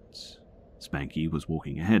entrance. Spanky was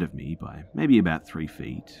walking ahead of me by maybe about 3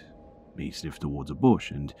 feet. He sniffed towards a bush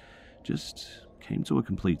and just came to a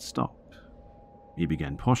complete stop. He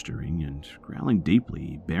began posturing and growling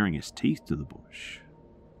deeply, baring his teeth to the bush.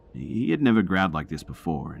 He had never growled like this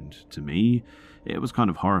before, and to me, it was kind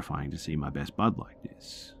of horrifying to see my best bud like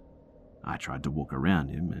this. I tried to walk around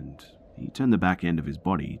him, and he turned the back end of his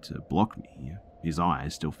body to block me, his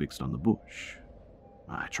eyes still fixed on the bush.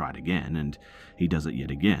 I tried again, and he does it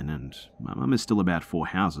yet again, and my mum is still about 4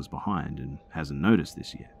 houses behind and hasn't noticed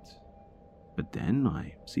this yet. But then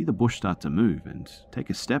I see the bush start to move and take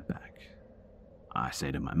a step back. I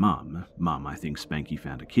say to my mum, "Mum, I think Spanky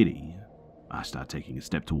found a kitty." I start taking a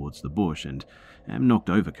step towards the bush and am knocked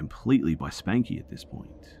over completely by Spanky at this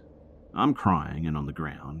point. I'm crying and on the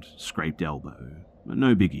ground, scraped elbow.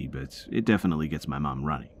 No biggie, but it definitely gets my mum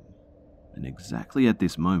running. And exactly at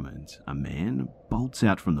this moment, a man bolts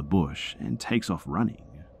out from the bush and takes off running.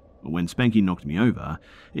 When Spanky knocked me over,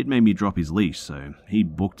 it made me drop his leash, so he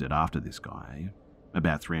booked it after this guy.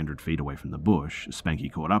 About 300 feet away from the bush, Spanky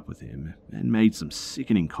caught up with him and made some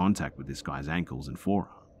sickening contact with this guy's ankles and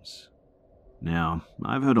forearms. Now,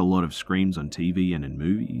 I've heard a lot of screams on TV and in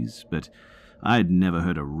movies, but I had never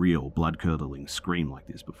heard a real blood-curdling scream like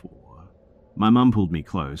this before. My mum pulled me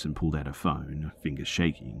close and pulled out her phone, fingers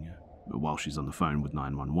shaking. While she's on the phone with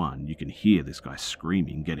 911, you can hear this guy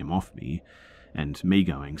screaming, "Get him off me," and me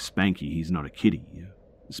going, "Spanky, he's not a kitty."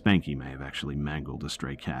 Spanky may have actually mangled a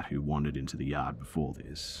stray cat who wandered into the yard before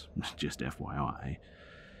this, just FYI.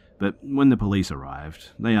 But when the police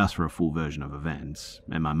arrived, they asked for a full version of events,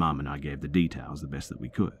 and my mum and I gave the details the best that we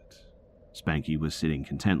could. Spanky was sitting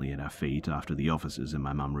contently at our feet after the officers and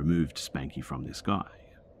my mum removed Spanky from this guy.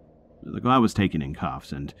 The guy was taken in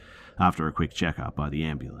cuffs, and after a quick checkup by the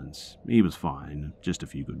ambulance, he was fine, just a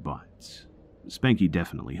few good bites. Spanky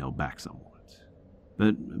definitely held back somewhat.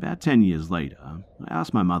 But about 10 years later, I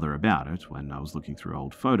asked my mother about it when I was looking through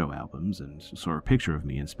old photo albums and saw a picture of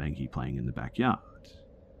me and Spanky playing in the backyard.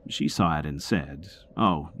 She sighed and said,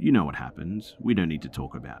 "Oh, you know what happened. We don't need to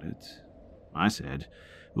talk about it." I said,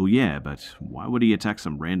 "Well, yeah, but why would he attack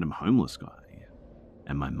some random homeless guy?"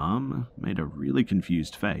 And my mum made a really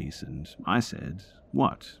confused face, and I said,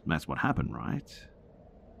 "What? That's what happened, right?"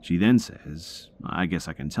 She then says, "I guess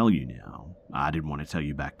I can tell you now. I didn't want to tell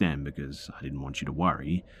you back then because I didn't want you to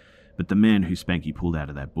worry, but the man who Spanky pulled out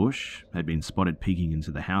of that bush had been spotted peeking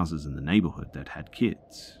into the houses in the neighborhood that had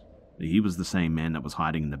kids. He was the same man that was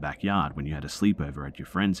hiding in the backyard when you had a sleepover at your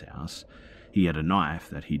friend's house. He had a knife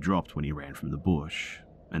that he dropped when he ran from the bush,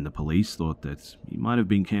 and the police thought that he might have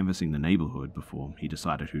been canvassing the neighborhood before he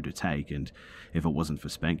decided who to take, and if it wasn't for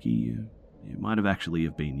Spanky, it might have actually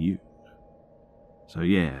have been you." So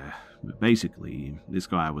yeah, basically, this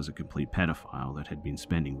guy was a complete pedophile that had been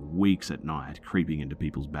spending weeks at night creeping into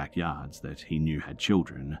people's backyards that he knew had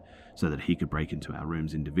children so that he could break into our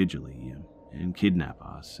rooms individually and kidnap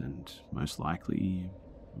us, and most likely,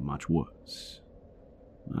 much worse.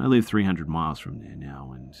 I live 300 miles from there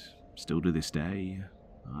now, and still to this day,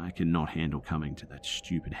 I cannot handle coming to that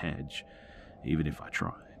stupid hedge, even if I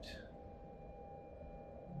tried.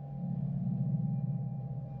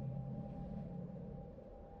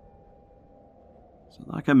 So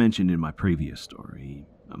like I mentioned in my previous story,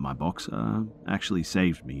 my boxer actually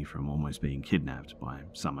saved me from almost being kidnapped by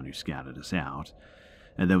someone who scouted us out,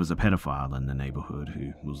 and there was a pedophile in the neighborhood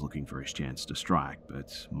who was looking for his chance to strike,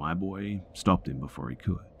 but my boy stopped him before he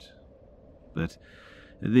could. But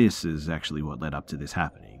this is actually what led up to this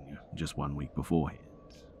happening just 1 week beforehand.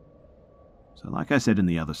 So like I said in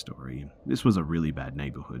the other story, this was a really bad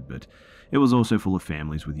neighborhood, but it was also full of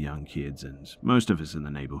families with young kids, and most of us in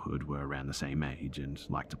the neighborhood were around the same age and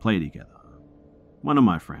liked to play together. One of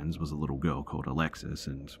my friends was a little girl called Alexis,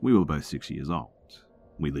 and we were both 6 years old.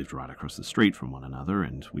 We lived right across the street from one another,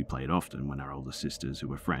 and we played often when our older sisters who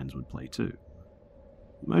were friends would play too.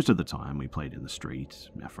 Most of the time we played in the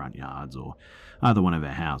street, our front yards, or either one of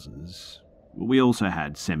our houses. We also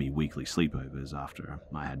had semi-weekly sleepovers after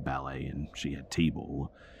I had ballet and she had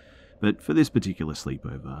t-ball. But for this particular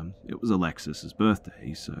sleepover, it was Alexis's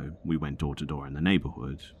birthday, so we went door to door in the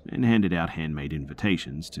neighborhood and handed out handmade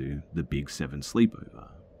invitations to the Big 7 sleepover.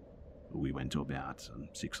 We went to about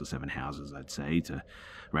 6 or 7 houses, I'd say, to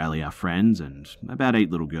rally our friends, and about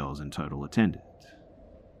 8 little girls in total attended.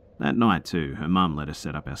 That night, too, her mum let us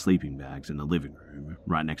set up our sleeping bags in the living room,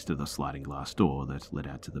 right next to the sliding glass door that led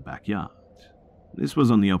out to the backyard. This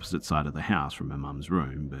was on the opposite side of the house from her mum's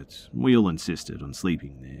room, but we all insisted on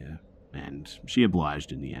sleeping there, and she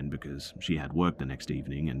obliged in the end because she had work the next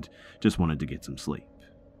evening and just wanted to get some sleep.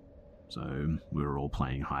 So we were all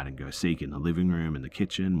playing hide-and-go-seek in the living room and the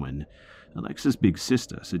kitchen when Alexa's big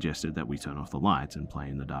sister suggested that we turn off the lights and play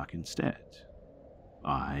in the dark instead.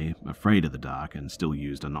 I, afraid of the dark and still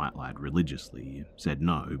used a nightlight religiously, said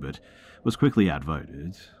no, but was quickly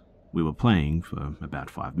outvoted. We were playing for about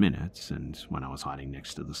 5 minutes, and when I was hiding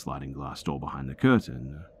next to the sliding glass door behind the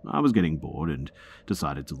curtain, I was getting bored and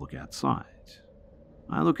decided to look outside.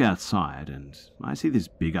 I look outside and I see this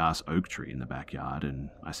big-ass oak tree in the backyard, and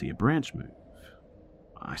I see a branch move.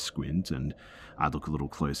 I squint and I look a little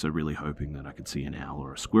closer, really hoping that I could see an owl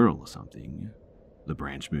or a squirrel or something. The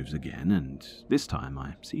branch moves again, and this time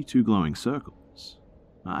I see 2 glowing circles.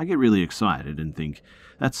 I get really excited and think,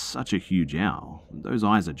 that's such a huge owl. Those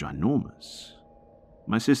eyes are ginormous.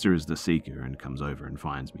 My sister is the seeker and comes over and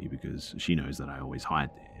finds me because she knows that I always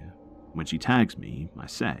hide there. When she tags me, I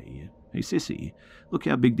say, "Hey sissy, look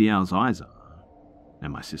how big the owl's eyes are."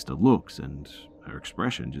 And my sister looks and her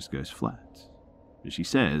expression just goes flat. She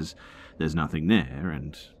says there's nothing there,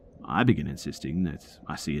 and I begin insisting that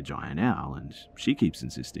I see a giant owl, and she keeps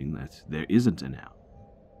insisting that there isn't an owl.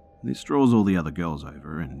 This draws all the other girls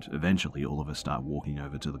over, and eventually all of us start walking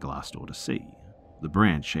over to the glass door to see. The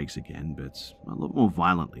branch shakes again, but a lot more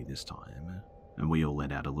violently this time, and we all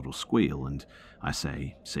let out a little squeal, and I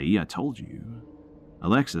say, "See, I told you."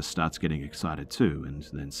 Alexis starts getting excited too, and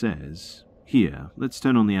then says, "Here, let's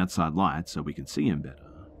turn on the outside light so we can see him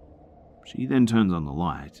better." She then turns on the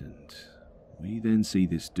light, and we then see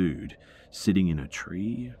this dude sitting in a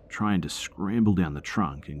tree, trying to scramble down the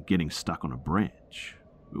trunk and getting stuck on a branch.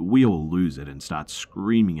 We all lose it and start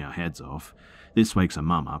screaming our heads off. This wakes a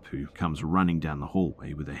mum up who comes running down the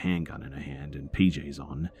hallway with a handgun in her hand and PJs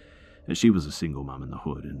on. She was a single mum in the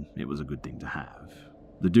hood, and it was a good thing to have.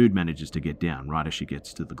 The dude manages to get down right as she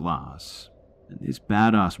gets to the glass, and this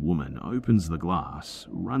badass woman opens the glass,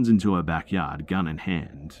 runs into her backyard, gun in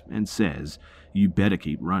hand, and says, "You better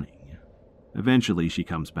keep running." Eventually she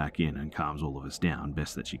comes back in and calms all of us down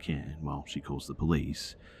best that she can while she calls the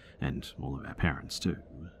police, and all of our parents too.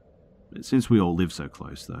 Since we all live so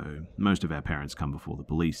close though, most of our parents come before the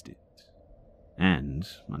police did. And,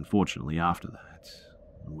 unfortunately after that,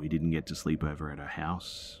 we didn't get to sleep over at our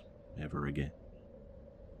house ever again.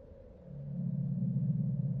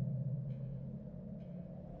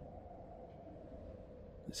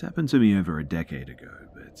 This happened to me over a decade ago,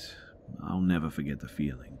 but I'll never forget the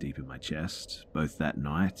feeling deep in my chest, both that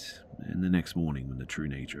night and the next morning when the true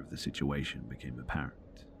nature of the situation became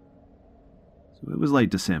apparent. So it was late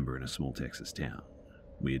December in a small Texas town.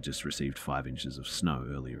 We had just received 5 inches of snow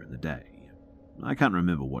earlier in the day. I can't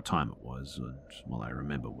remember what time it was, and all I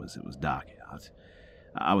remember was it was dark out.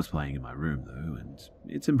 I was playing in my room though, and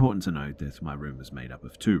it's important to note that my room was made up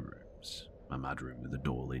of 2 rooms. My mudroom with a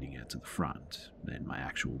door leading out to the front, and my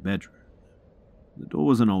actual bedroom. The door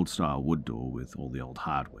was an old-style wood door with all the old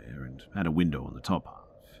hardware and had a window on the top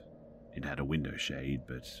half. It had a window shade,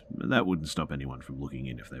 but that wouldn't stop anyone from looking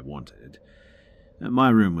in if they wanted. My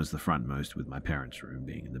room was the frontmost, with my parents' room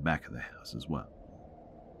being in the back of the house as well.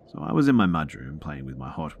 So I was in my mudroom playing with my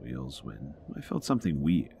Hot Wheels when I felt something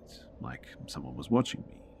weird, like someone was watching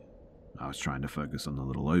me. I was trying to focus on the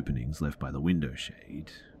little openings left by the window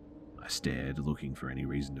shade. I stared, looking for any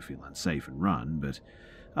reason to feel unsafe and run, but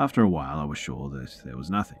after a while I was sure that there was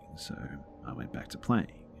nothing, so I went back to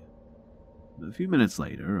playing. A few minutes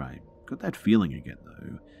later, I got that feeling again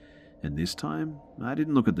though, and this time I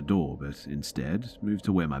didn't look at the door, but instead moved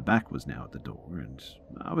to where my back was now at the door, and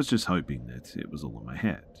I was just hoping that it was all in my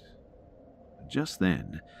head. Just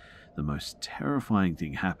then, the most terrifying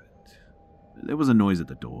thing happened. There was a noise at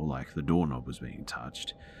the door, like the doorknob was being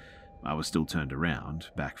touched. I was still turned around,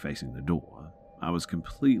 back facing the door. I was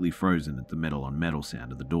completely frozen at the metal-on-metal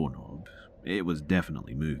sound of the doorknob. It was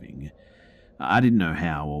definitely moving. I didn't know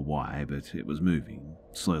how or why, but it was moving,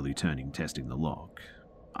 slowly turning, testing the lock.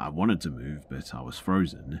 I wanted to move, but I was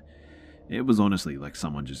frozen. It was honestly like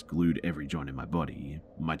someone just glued every joint in my body.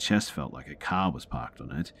 My chest felt like a car was parked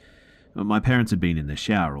on it. My parents had been in the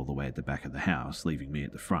shower all the way at the back of the house, leaving me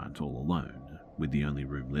at the front all alone, with the only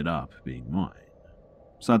room lit up being mine.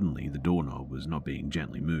 Suddenly, the doorknob was not being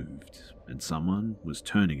gently moved, and someone was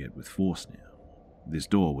turning it with force now. This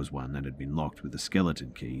door was one that had been locked with a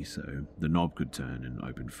skeleton key, so the knob could turn and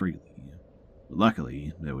open freely.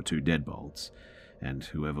 Luckily, there were 2 deadbolts, and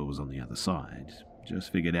whoever was on the other side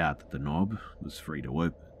just figured out that the knob was free to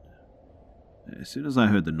open. As soon as I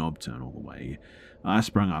heard the knob turn all the way, I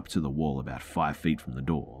sprung up to the wall about 5 feet from the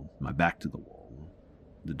door, my back to the wall.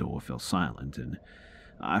 The door fell silent, and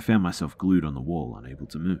I found myself glued on the wall, unable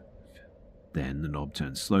to move. Then the knob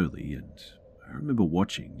turned slowly, and I remember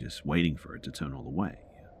watching, just waiting for it to turn all the way.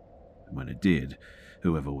 And when it did,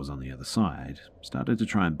 whoever was on the other side started to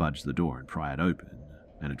try and budge the door and pry it open,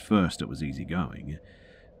 and at first it was easy going,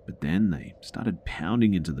 but then they started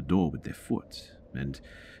pounding into the door with their foot, and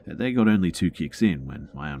they got only 2 kicks in when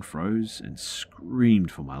I unfroze and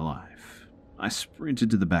screamed for my life. I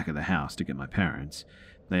sprinted to the back of the house to get my parents.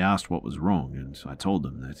 They asked what was wrong, and I told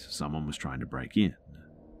them that someone was trying to break in.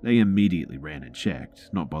 They immediately ran and checked,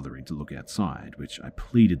 not bothering to look outside, which I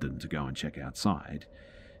pleaded them to go and check outside,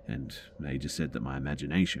 and they just said that my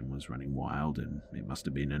imagination was running wild and it must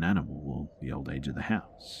have been an animal or the old age of the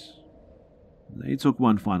house. They took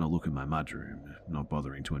one final look at my mudroom, not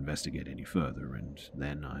bothering to investigate any further, and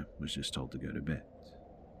then I was just told to go to bed.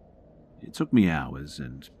 It took me hours,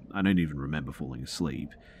 and I don't even remember falling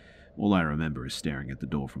asleep. All I remember is staring at the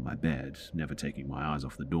door from my bed, never taking my eyes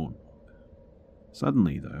off the doorknob.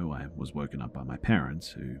 Suddenly, though, I was woken up by my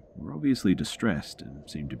parents, who were obviously distressed and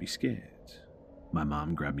seemed to be scared. My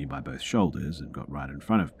mum grabbed me by both shoulders and got right in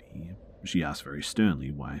front of me. She asked very sternly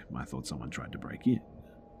why I thought someone tried to break in.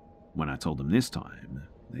 When I told them this time,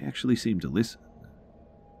 they actually seemed to listen.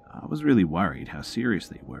 I was really worried how serious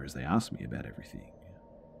they were as they asked me about everything.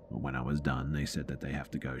 But when I was done, they said that they have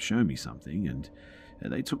to go show me something, and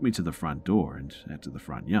they took me to the front door and out to the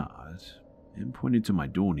front yard, and pointed to my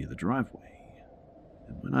door near the driveway.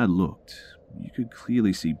 And when I looked, you could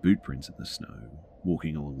clearly see boot prints in the snow,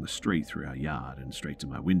 walking along the street through our yard and straight to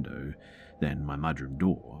my window, then my mudroom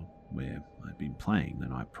door, where I'd been playing the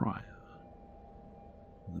night prior.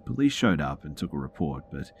 The police showed up and took a report,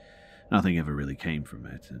 but nothing ever really came from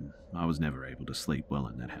it, and I was never able to sleep well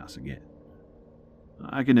in that house again.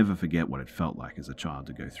 I can never forget what it felt like as a child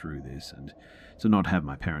to go through this, and to not have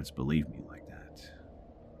my parents believe me like that.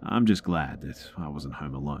 I'm just glad that I wasn't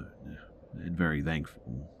home alone, and very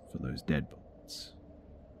thankful for those deadbolts.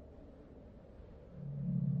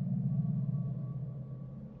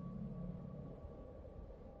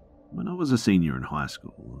 When I was a senior in high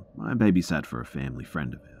school, I babysat for a family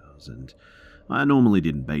friend of ours, and I normally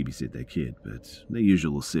didn't babysit their kid, but their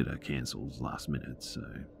usual sitter cancelled last minute, so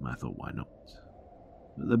I thought why not.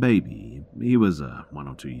 The baby, he was 1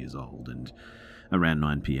 or 2 years old, and around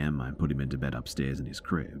 9 p.m. I put him into bed upstairs in his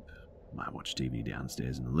crib. I watched TV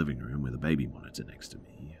downstairs in the living room with a baby monitor next to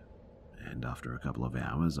me, and after a couple of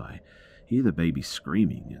hours I hear the baby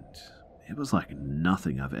screaming, and It was like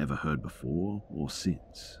nothing I've ever heard before or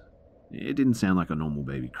since. It didn't sound like a normal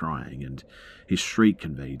baby crying, and his shriek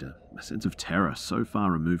conveyed a sense of terror so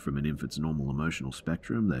far removed from an infant's normal emotional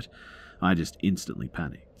spectrum that I just instantly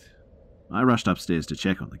panicked. I rushed upstairs to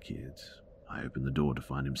check on the kid. I opened the door to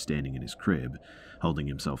find him standing in his crib, holding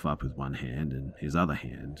himself up with one hand and his other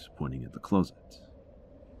hand pointing at the closet.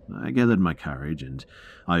 I gathered my courage and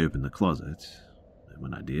I opened the closet, and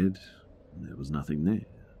when I did, there was nothing there.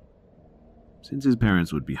 Since his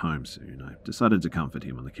parents would be home soon, I decided to comfort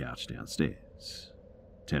him on the couch downstairs.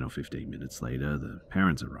 10 or 15 minutes later, the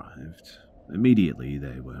parents arrived. Immediately,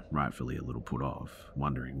 they were rightfully a little put off,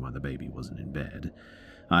 wondering why the baby wasn't in bed.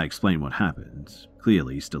 I explained what happened,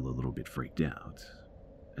 clearly still a little bit freaked out.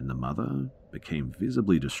 And the mother became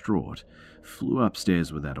visibly distraught, flew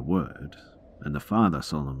upstairs without a word, and the father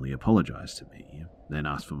solemnly apologized to me, then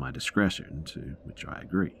asked for my discretion, to which I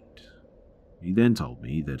agreed. He then told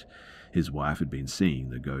me that his wife had been seeing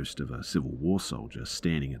the ghost of a Civil War soldier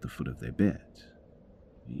standing at the foot of their bed.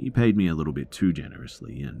 He paid me a little bit too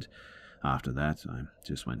generously, and after that I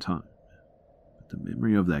just went home. But the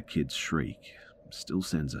memory of that kid's shriek still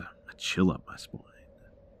sends a chill up my spine.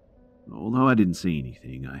 Although I didn't see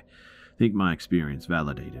anything, I think my experience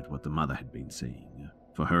validated what the mother had been seeing,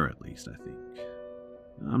 for her at least, I think.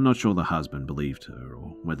 I'm not sure the husband believed her,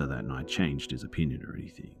 or whether that night changed his opinion or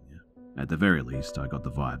anything. At the very least, I got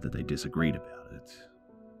the vibe that they disagreed about it.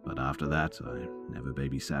 But after that, I never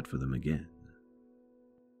babysat for them again.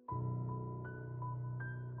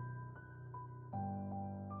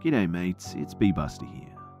 G'day mates, it's B-Buster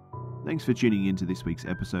here. Thanks for tuning in to this week's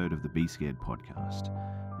episode of the Be Scared podcast.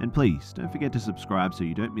 And please, don't forget to subscribe so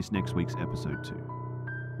you don't miss next week's episode too.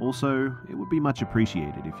 Also, it would be much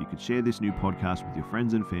appreciated if you could share this new podcast with your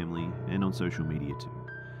friends and family and on social media too.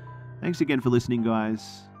 Thanks again for listening,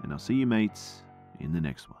 guys, and I'll see you mates in the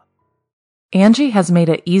next one. Angie has made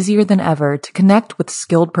it easier than ever to connect with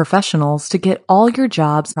skilled professionals to get all your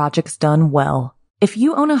jobs projects done well. If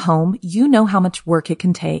you own a home, you know how much work it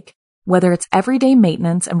can take, whether it's everyday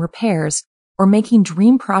maintenance and repairs or making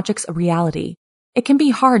dream projects a reality. It can be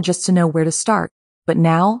hard just to know where to start, but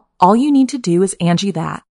now all you need to do is Angie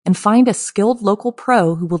that and find a skilled local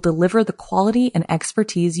pro who will deliver the quality and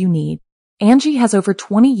expertise you need. Angie has over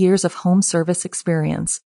 20 years of home service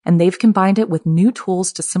experience, and they've combined it with new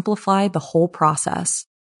tools to simplify the whole process.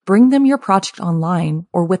 Bring them your project online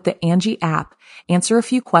or with the Angie app, answer a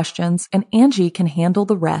few questions, and Angie can handle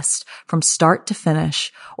the rest from start to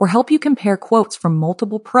finish, or help you compare quotes from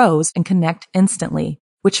multiple pros and connect instantly,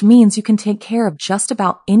 which means you can take care of just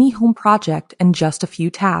about any home project in just a few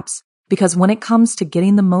taps. Because when it comes to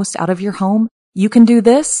getting the most out of your home, you can do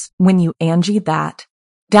this when you Angie that.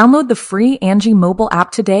 Download the free Angie mobile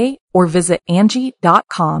app today or visit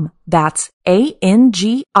Angie.com. That's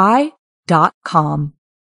ANGI.com.